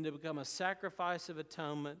 and to become a sacrifice of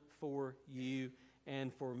atonement for you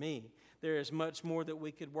and for me. There is much more that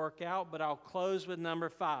we could work out, but I'll close with number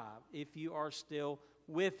 5, if you are still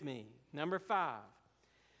with me. Number 5.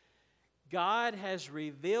 God has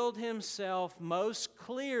revealed himself most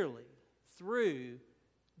clearly through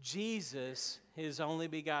Jesus, his only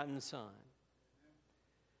begotten Son.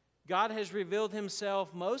 God has revealed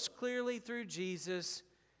himself most clearly through Jesus,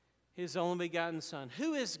 his only begotten Son.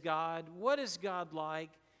 Who is God? What is God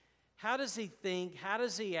like? How does he think? How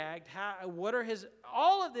does he act? What are his?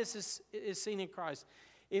 All of this is seen in Christ.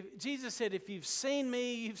 If Jesus said, if you've seen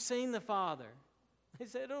me, you've seen the Father. He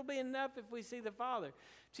said, it'll be enough if we see the Father.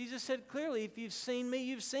 Jesus said clearly, if you've seen me,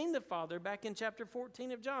 you've seen the Father, back in chapter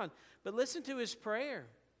 14 of John. But listen to his prayer.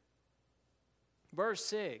 Verse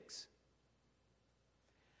 6.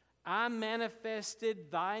 I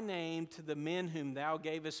manifested thy name to the men whom thou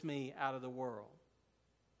gavest me out of the world.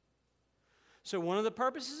 So one of the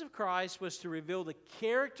purposes of Christ was to reveal the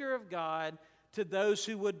character of God to those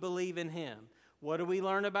who would believe in him. What do we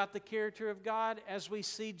learn about the character of God as we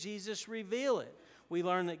see Jesus reveal it? We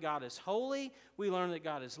learn that God is holy. We learn that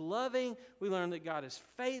God is loving. We learn that God is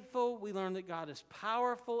faithful. We learn that God is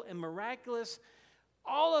powerful and miraculous.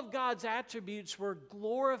 All of God's attributes were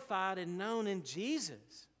glorified and known in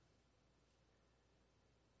Jesus.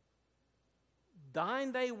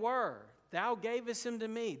 Thine they were. Thou gavest him to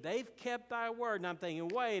me. They've kept thy word. And I'm thinking,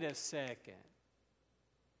 wait a second.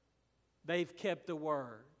 They've kept the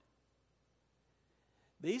word.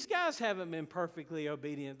 These guys haven't been perfectly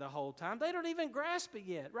obedient the whole time. They don't even grasp it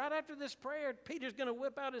yet. Right after this prayer, Peter's going to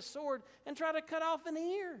whip out his sword and try to cut off an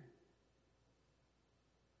ear.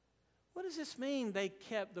 What does this mean, they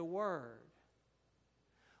kept the word?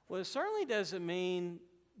 Well, it certainly doesn't mean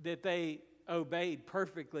that they obeyed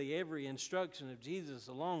perfectly every instruction of Jesus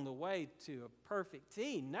along the way to a perfect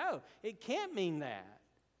T. No, it can't mean that.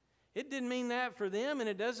 It didn't mean that for them, and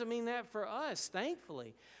it doesn't mean that for us,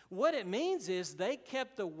 thankfully. What it means is they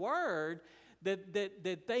kept the word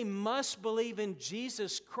that they must believe in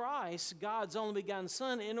Jesus Christ, God's only begotten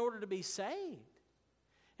Son, in order to be saved.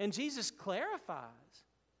 And Jesus clarifies.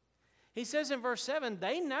 He says in verse 7,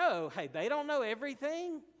 they know, hey, they don't know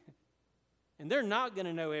everything, and they're not going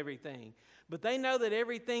to know everything, but they know that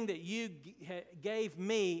everything that you gave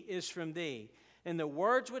me is from thee. And the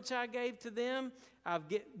words which I gave to them,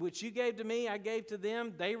 which you gave to me, I gave to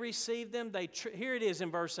them. They received them. Here it is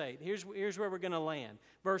in verse 8. Here's where we're going to land.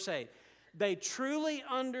 Verse 8. They truly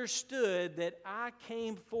understood that I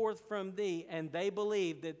came forth from thee, and they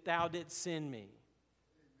believed that thou didst send me.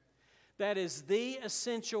 That is the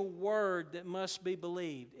essential word that must be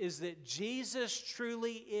believed, is that Jesus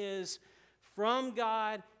truly is from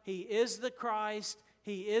God. He is the Christ.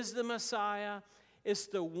 He is the Messiah. It's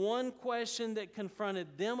the one question that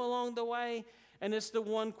confronted them along the way, and it's the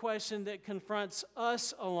one question that confronts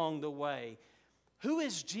us along the way. Who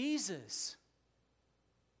is Jesus?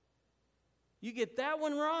 You get that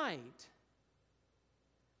one right.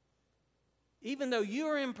 Even though you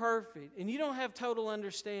are imperfect and you don't have total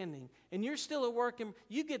understanding and you're still a work in,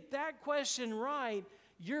 you get that question right,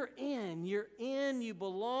 you're in, you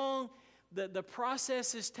belong, the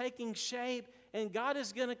process is taking shape, and God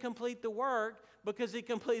is going to complete the work because He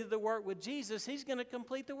completed the work with Jesus. He's going to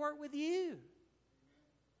complete the work with you.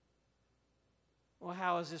 Well,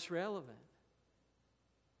 how is this relevant?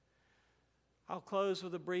 I'll close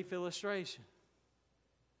with a brief illustration.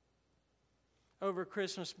 Over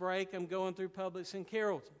Christmas break, I'm going through Publix in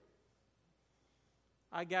Carrollton.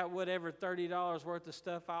 I got whatever $30 worth of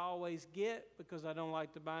stuff I always get because I don't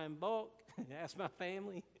like to buy in bulk. Ask my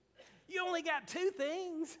family. You only got 2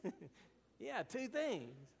 things? Yeah, 2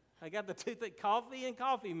 things. I got the 2 things, coffee and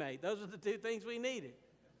Coffee Mate. Those are the 2 things we needed.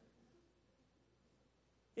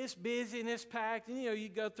 It's busy and it's packed. And, you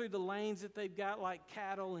go through the lanes that they've got like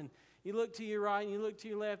cattle, and you look to your right and you look to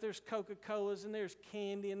your left, there's Coca-Colas and there's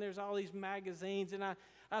candy and there's all these magazines. And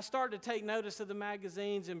I start to take notice of the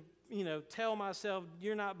magazines and, tell myself,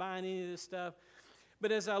 you're not buying any of this stuff.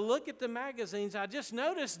 But as I look at the magazines, I just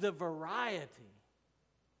notice the variety.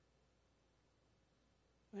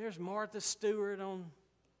 There's Martha Stewart on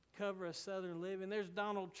cover of Southern Living. There's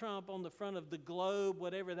Donald Trump on the front of the Globe,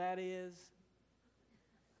 whatever that is.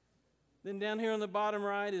 Then down here on the bottom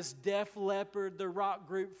right is Def Leppard, the rock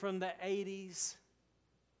group from the 80s.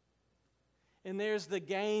 And there's the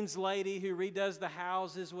Gaines lady who redoes the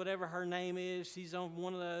houses, whatever her name is. She's on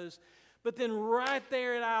one of those. But then right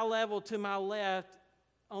there at eye level to my left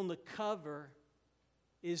on the cover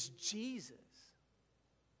is Jesus.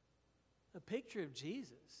 A picture of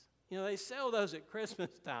Jesus. They sell those at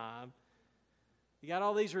Christmas time. You got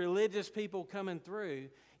all these religious people coming through.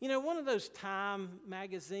 One of those Time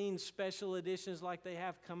magazine special editions like they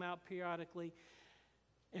have come out periodically,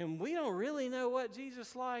 and we don't really know what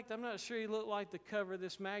Jesus liked. I'm not sure he looked like the cover of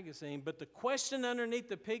this magazine, but the question underneath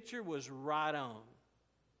the picture was right on.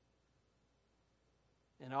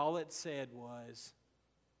 And all it said was,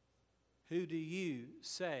 "Who do you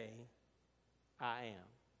say I am?"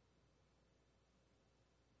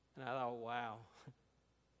 And I thought, wow.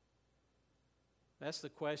 That's the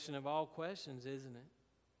question of all questions, isn't it?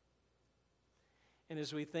 And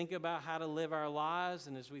as we think about how to live our lives,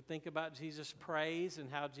 and as we think about Jesus' praise and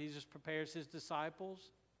how Jesus prepares His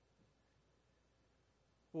disciples,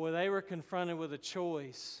 boy, they were confronted with a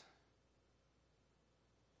choice.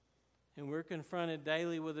 And we're confronted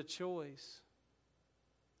daily with a choice.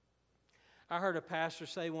 I heard a pastor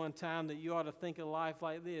say one time that you ought to think of life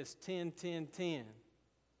like this, 10, 10, 10.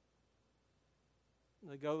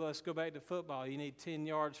 Let's go back to football. You need 10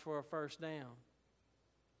 yards for a first down.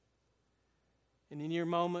 And in your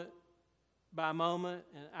moment by moment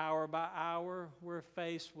and hour by hour, we're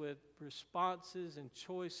faced with responses and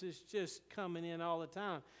choices just coming in all the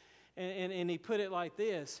time. And he put it like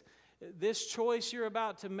this. This choice you're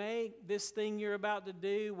about to make, this thing you're about to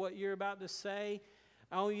do, what you're about to say,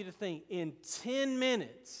 I want you to think, in 10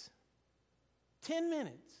 minutes,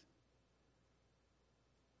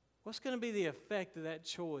 what's going to be the effect of that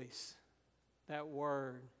choice, that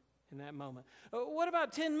word, in that moment? What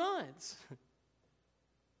about 10 months?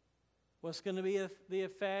 What's going to be the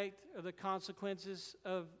effect or the consequences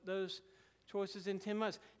of those choices in 10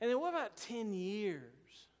 months? And then what about 10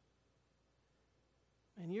 years?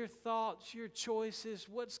 And your thoughts, your choices,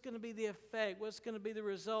 what's going to be the effect? What's going to be the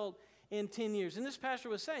result in 10 years? And this pastor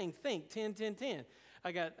was saying, think 10, 10, 10.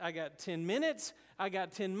 I got 10 minutes, I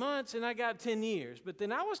got 10 months, and I got 10 years. But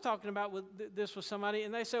then I was talking about this with somebody,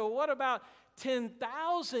 and they said, well, what about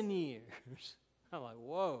 10,000 years? I'm like,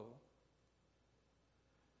 whoa.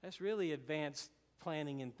 That's really advanced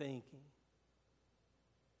planning and thinking.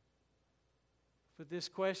 But this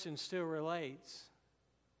question still relates.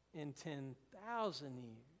 In 10,000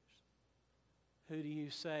 years, who do you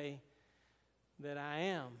say that I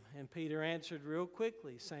am? And Peter answered real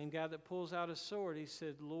quickly, same guy that pulls out a sword. He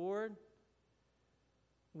said, Lord,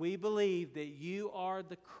 we believe that you are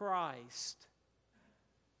the Christ,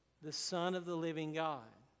 the Son of the living God.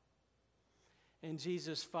 And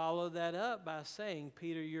Jesus followed that up by saying,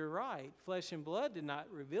 Peter, you're right. Flesh and blood did not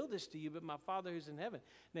reveal this to you, but my Father who's in heaven.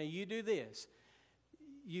 Now you do this.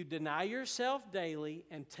 You deny yourself daily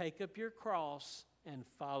and take up your cross and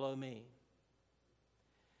follow me.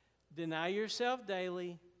 Deny yourself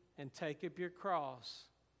daily and take up your cross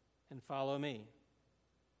and follow me.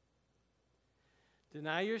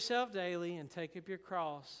 Deny yourself daily and take up your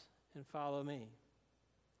cross and follow me.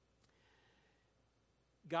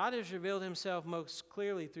 God has revealed himself most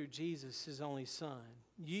clearly through Jesus, his only Son.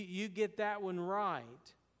 You get that one right.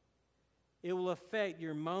 It will affect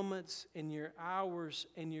your moments and your hours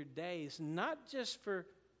and your days, not just for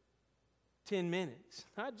 10 minutes,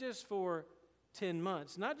 not just for 10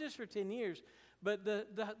 months, not just for 10 years, but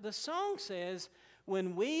the song says,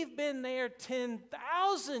 when we've been there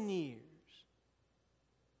 10,000 years,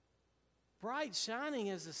 bright shining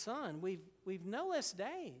as the sun, we've no less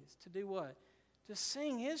days to do what? To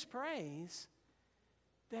sing his praise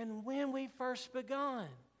than when we first begun.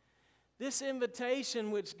 This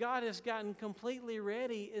invitation, which God has gotten completely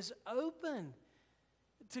ready, is open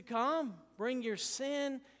to come. Bring your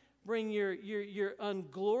sin, bring your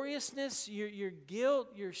ungloriousness, your guilt,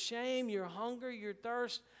 your shame, your hunger, your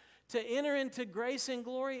thirst, to enter into grace and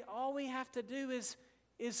glory. All we have to do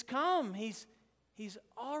is come. He's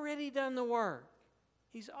already done the work.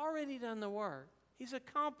 He's already done the work. He's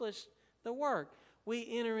accomplished the work. We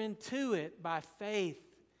enter into it by faith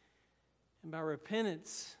and by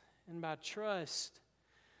repentance and by trust.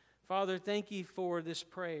 Father, thank you for this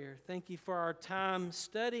prayer. Thank you for our time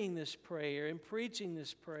studying this prayer and preaching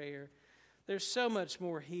this prayer. There's so much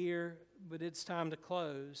more here, but it's time to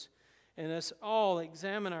close. And us all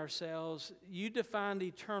examine ourselves. You defined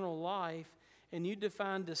eternal life, and you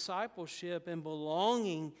defined discipleship and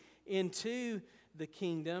belonging into the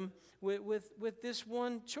kingdom with this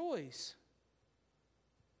one choice.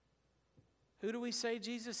 Who do we say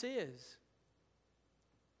Jesus is?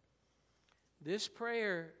 This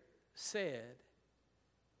prayer said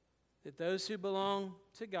that those who belong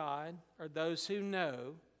to God are those who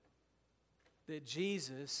know that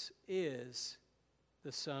Jesus is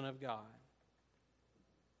the Son of God.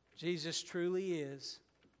 Jesus truly is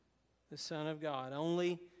the Son of God.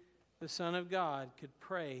 Only the Son of God could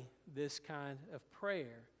pray this kind of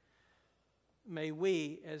prayer. May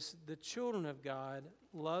we, as the children of God,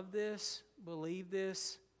 love this, believe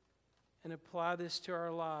this, and apply this to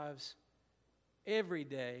our lives every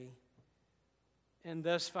day, and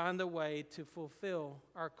thus find a way to fulfill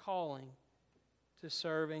our calling to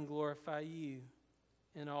serve and glorify you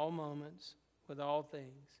in all moments, with all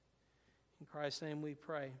things. In Christ's name we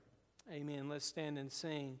pray. Amen. Let's stand and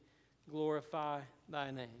sing, Glorify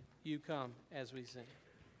Thy Name. You come as we sing.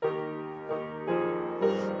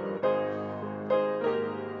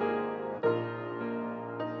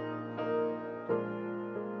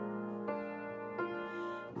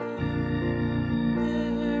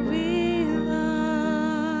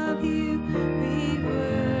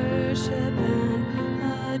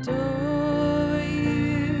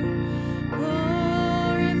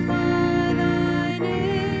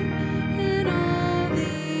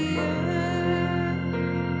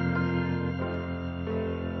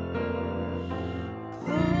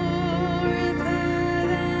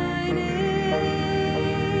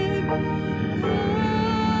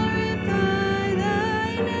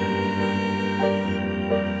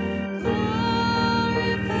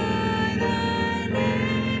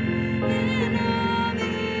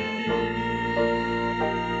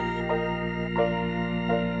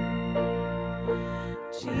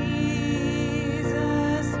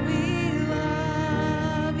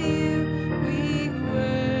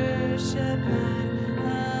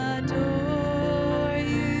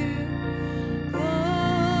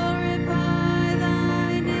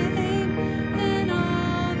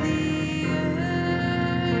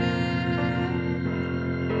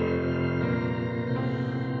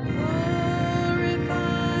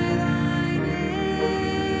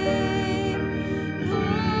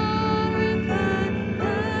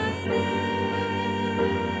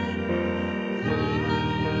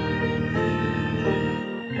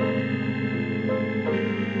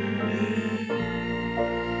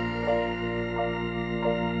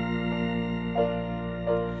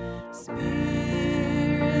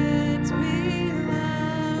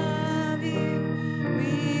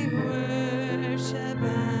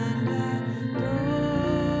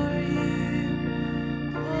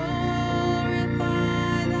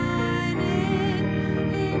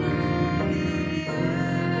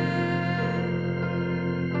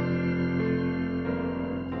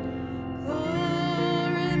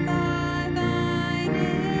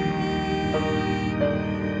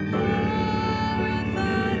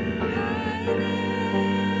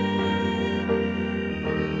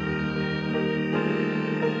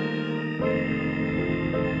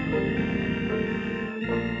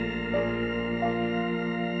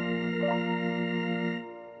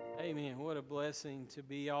 blessing to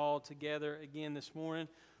be all together again this morning.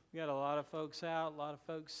 We got a lot of folks out, a lot of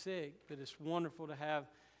folks sick, but it's wonderful to have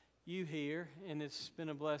you here, and it's been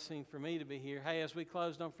a blessing for me to be here. Hey, as we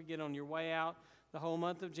close, don't forget on your way out, the whole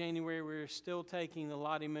month of January, we're still taking the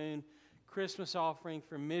Lottie Moon Christmas offering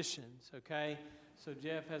for missions, okay? So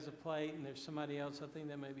Jeff has a plate, and there's somebody else, I think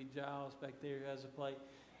that may be Giles back there, who has a plate.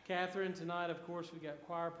 Catherine, tonight, of course, we got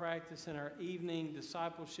choir practice, and our evening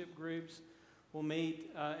discipleship groups will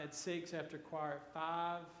meet at 6 after choir at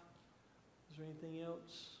 5. Is there anything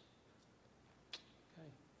else? Okay.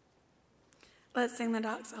 Let's sing the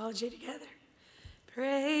doxology together.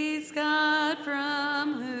 Praise God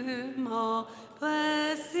from whom all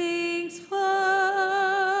blessings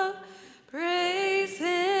flow. Praise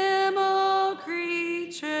Him, all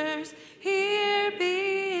creatures here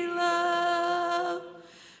below.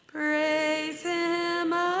 Praise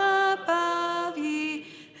Him above, ye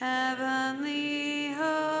heavenly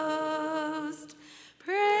host.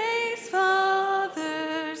 Praise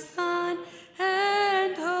Father, Son,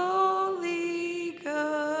 and Holy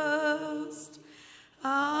Ghost.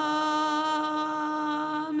 Amen.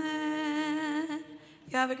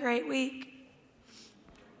 You have a great week.